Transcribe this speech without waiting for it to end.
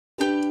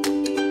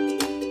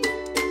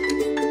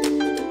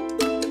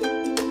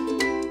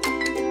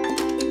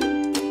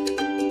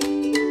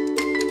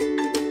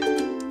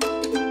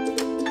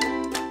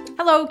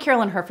Hello,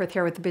 Carolyn Herfurth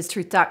here with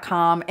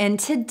thebiztruth.com, and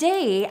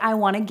today I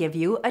want to give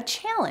you a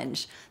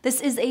challenge. This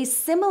is a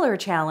similar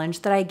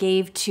challenge that I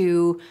gave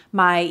to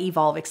my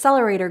Evolve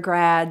Accelerator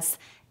grads,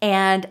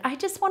 and I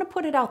just want to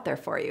put it out there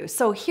for you.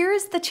 So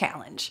here's the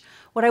challenge.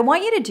 What I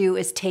want you to do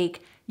is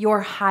take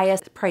your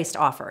highest priced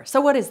offer.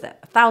 So what is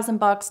that? $1,000,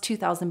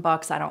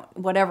 $2,000,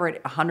 whatever,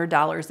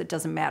 $100, it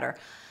doesn't matter.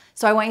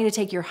 So I want you to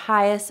take your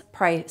highest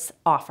price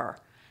offer,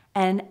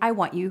 and I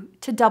want you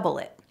to double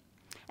it.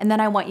 And then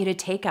I want you to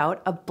take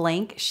out a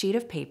blank sheet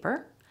of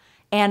paper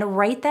and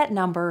write that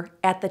number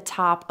at the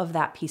top of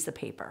that piece of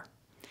paper.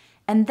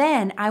 And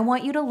then I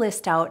want you to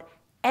list out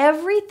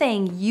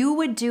everything you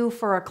would do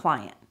for a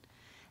client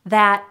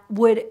that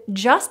would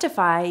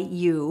justify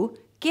you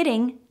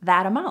getting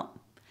that amount.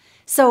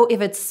 So if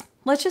it's,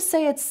 let's just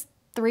say it's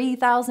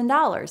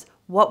 $3,000,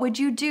 what would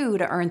you do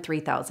to earn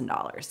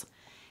 $3,000?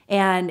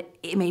 And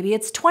maybe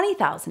it's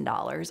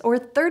 $20,000 or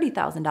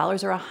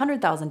 $30,000 or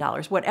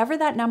 $100,000, whatever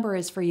that number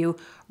is for you,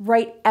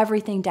 write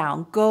everything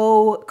down,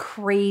 go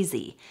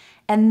crazy.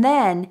 And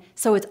then,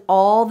 so it's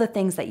all the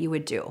things that you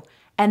would do.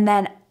 And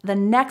then the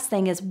next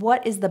thing is,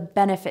 what is the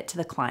benefit to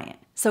the client?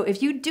 So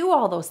if you do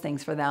all those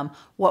things for them,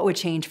 what would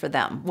change for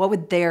them? What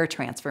would their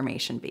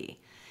transformation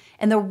be?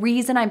 And the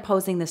reason I'm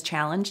posing this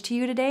challenge to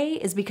you today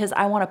is because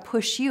I want to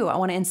push you, I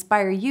want to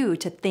inspire you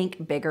to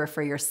think bigger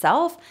for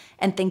yourself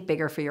and think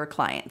bigger for your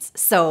clients.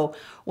 So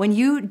when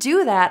you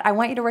do that, I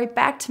want you to write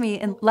back to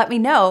me and let me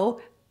know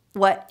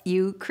what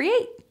you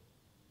create.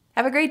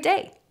 Have a great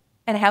day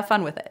and have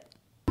fun with it.